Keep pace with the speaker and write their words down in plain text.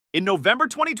In November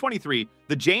 2023,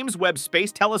 the James Webb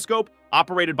Space Telescope,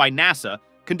 operated by NASA,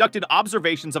 conducted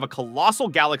observations of a colossal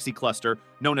galaxy cluster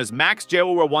known as MACS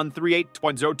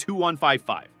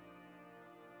J0138.0-2155.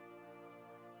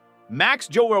 MACS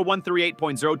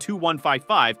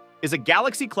J0138.0-2155 is a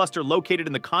galaxy cluster located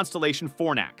in the constellation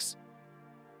Fornax.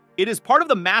 It is part of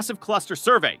the Massive Cluster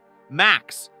Survey,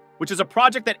 MACS, which is a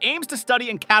project that aims to study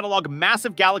and catalog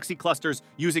massive galaxy clusters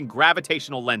using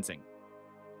gravitational lensing.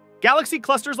 Galaxy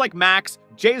clusters like MACS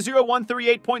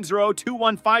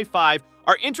J0138.0-2155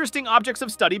 are interesting objects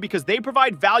of study because they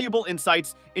provide valuable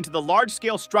insights into the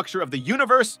large-scale structure of the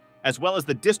universe as well as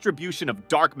the distribution of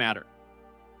dark matter.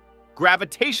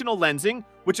 Gravitational lensing,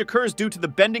 which occurs due to the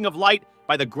bending of light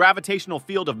by the gravitational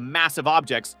field of massive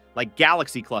objects like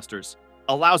galaxy clusters,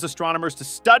 allows astronomers to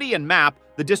study and map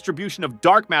the distribution of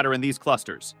dark matter in these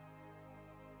clusters.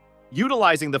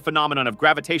 Utilizing the phenomenon of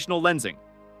gravitational lensing,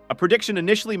 a prediction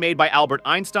initially made by Albert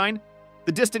Einstein,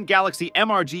 the distant galaxy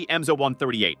MRG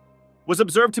M0138 was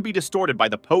observed to be distorted by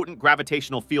the potent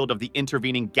gravitational field of the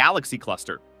intervening galaxy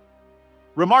cluster.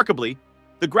 Remarkably,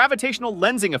 the gravitational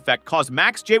lensing effect caused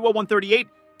MACS J0138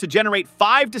 to generate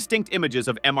 5 distinct images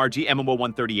of MRG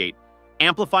M0138,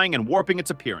 amplifying and warping its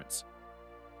appearance.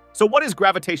 So what is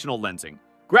gravitational lensing?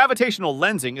 Gravitational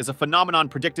lensing is a phenomenon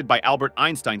predicted by Albert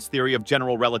Einstein's theory of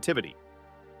general relativity.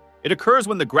 It occurs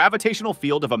when the gravitational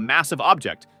field of a massive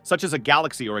object, such as a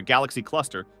galaxy or a galaxy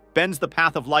cluster, bends the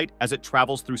path of light as it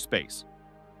travels through space.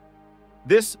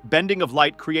 This bending of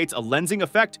light creates a lensing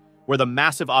effect where the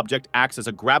massive object acts as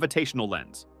a gravitational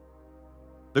lens.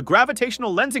 The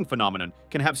gravitational lensing phenomenon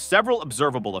can have several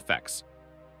observable effects.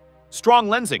 Strong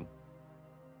lensing.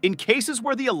 In cases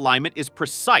where the alignment is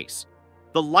precise,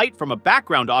 the light from a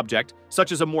background object,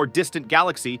 such as a more distant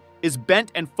galaxy, is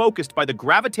bent and focused by the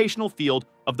gravitational field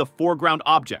of the foreground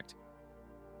object.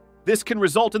 This can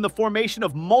result in the formation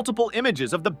of multiple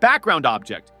images of the background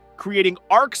object, creating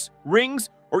arcs, rings,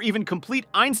 or even complete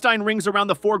Einstein rings around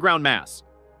the foreground mass.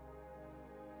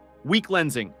 Weak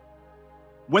lensing.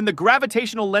 When the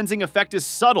gravitational lensing effect is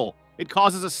subtle, it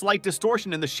causes a slight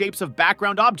distortion in the shapes of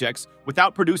background objects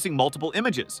without producing multiple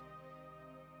images.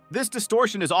 This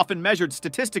distortion is often measured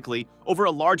statistically over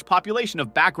a large population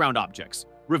of background objects,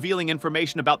 revealing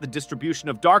information about the distribution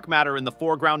of dark matter in the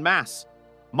foreground mass.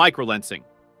 Microlensing.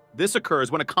 This occurs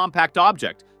when a compact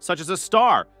object, such as a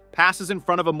star, passes in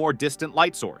front of a more distant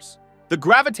light source. The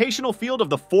gravitational field of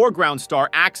the foreground star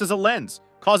acts as a lens,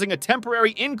 causing a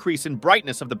temporary increase in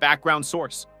brightness of the background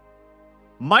source.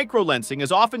 Microlensing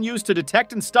is often used to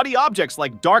detect and study objects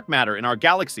like dark matter in our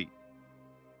galaxy.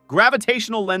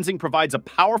 Gravitational lensing provides a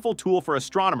powerful tool for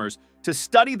astronomers to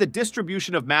study the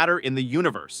distribution of matter in the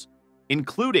universe,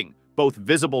 including both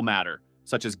visible matter,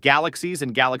 such as galaxies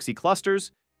and galaxy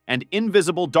clusters, and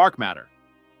invisible dark matter.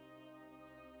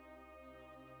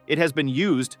 It has been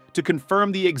used to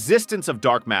confirm the existence of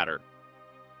dark matter,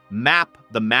 map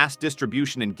the mass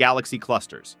distribution in galaxy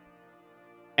clusters,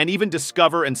 and even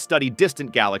discover and study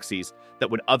distant galaxies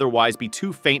that would otherwise be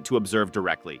too faint to observe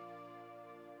directly.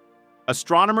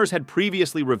 Astronomers had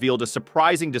previously revealed a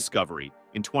surprising discovery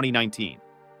in 2019,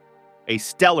 a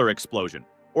stellar explosion,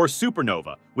 or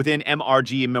supernova, within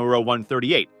MRG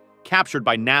M0138, captured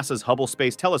by NASA's Hubble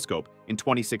Space Telescope in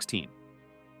 2016.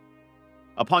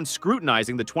 Upon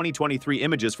scrutinizing the 2023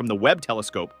 images from the Webb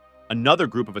telescope, another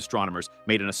group of astronomers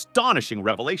made an astonishing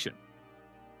revelation.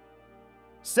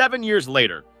 7 years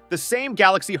later, the same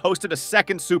galaxy hosted a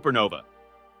second supernova.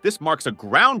 This marks a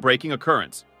groundbreaking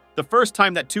occurrence, the first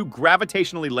time that 2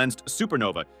 gravitationally lensed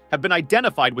supernovae have been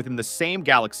identified within the same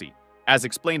galaxy, as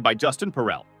explained by Justin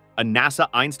Perrell, a NASA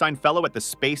Einstein Fellow at the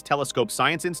Space Telescope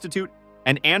Science Institute,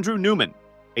 and Andrew Newman,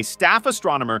 a staff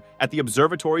astronomer at the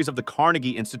observatories of the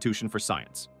Carnegie Institution for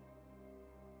Science.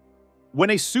 When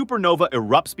a supernova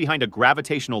erupts behind a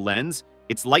gravitational lens,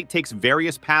 its light takes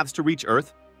various paths to reach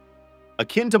Earth,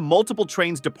 akin to multiple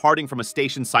trains departing from a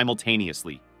station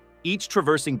simultaneously, each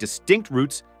traversing distinct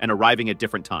routes and arriving at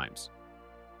different times.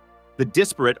 The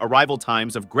disparate arrival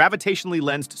times of gravitationally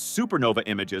lensed supernova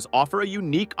images offer a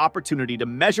unique opportunity to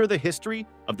measure the history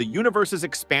of the universe's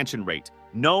expansion rate,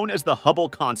 known as the Hubble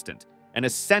constant, an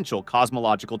essential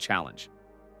cosmological challenge.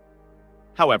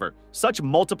 However, such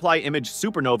multiply-image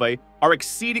supernovae are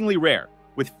exceedingly rare,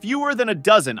 with fewer than a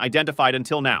dozen identified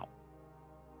until now.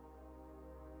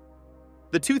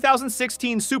 The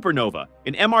 2016 supernova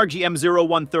in MRG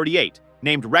M0138,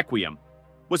 named Requiem,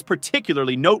 was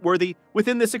particularly noteworthy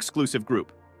within this exclusive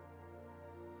group.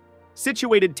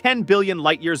 Situated 10 billion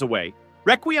light-years away,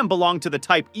 Requiem belonged to the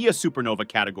type Ia supernova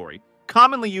category,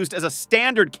 commonly used as a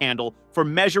standard candle for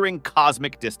measuring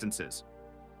cosmic distances.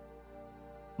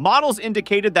 models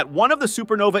indicated that one of the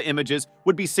supernova images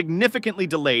would be significantly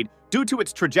delayed due to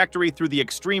its trajectory through the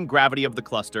extreme gravity of the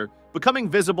cluster, becoming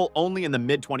visible only in the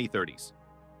mid-2030s.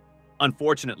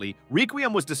 Unfortunately,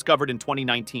 Requiem was discovered in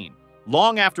 2019,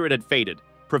 long after it had faded,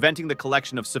 preventing the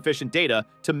collection of sufficient data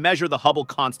to measure the Hubble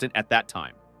constant at that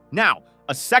time. Now,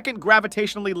 a second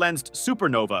gravitationally lensed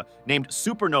supernova named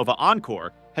Supernova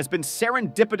Encore has been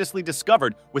serendipitously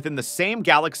discovered within the same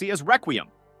galaxy as Requiem.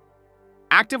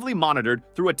 Actively monitored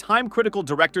through a time-critical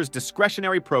director's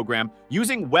discretionary program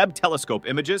using Webb telescope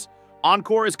images,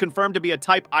 Encore is confirmed to be a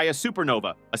Type Ia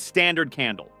supernova, a standard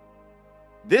candle.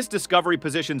 This discovery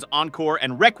positions Encore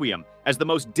and Requiem as the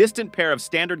most distant pair of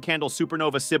standard candle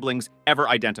supernova siblings ever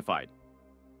identified.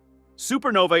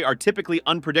 Supernovae are typically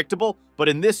unpredictable, but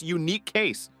in this unique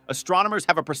case, astronomers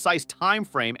have a precise time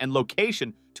frame and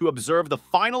location to observe the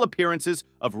final appearances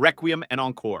of Requiem and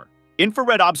Encore.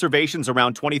 Infrared observations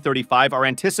around 2035 are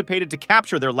anticipated to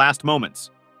capture their last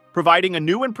moments, providing a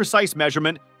new and precise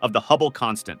measurement of the Hubble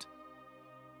constant.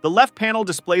 The left panel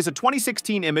displays a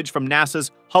 2016 image from NASA's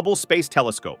Hubble Space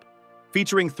Telescope,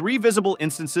 featuring 3 visible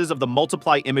instances of the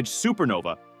multiply-image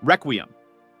supernova, Requiem,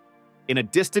 in a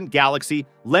distant galaxy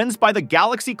lensed by the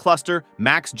galaxy cluster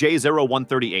MACS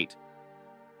J0138.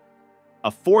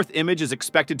 A 4th image is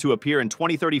expected to appear in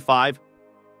 2035.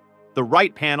 The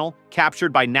right panel,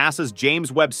 captured by NASA's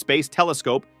James Webb Space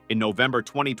Telescope in November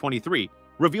 2023,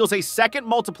 reveals a second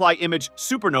multiply-image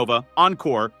supernova,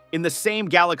 Encore, in the same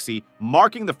galaxy,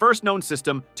 marking the first known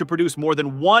system to produce more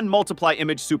than one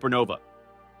multiply-image supernova.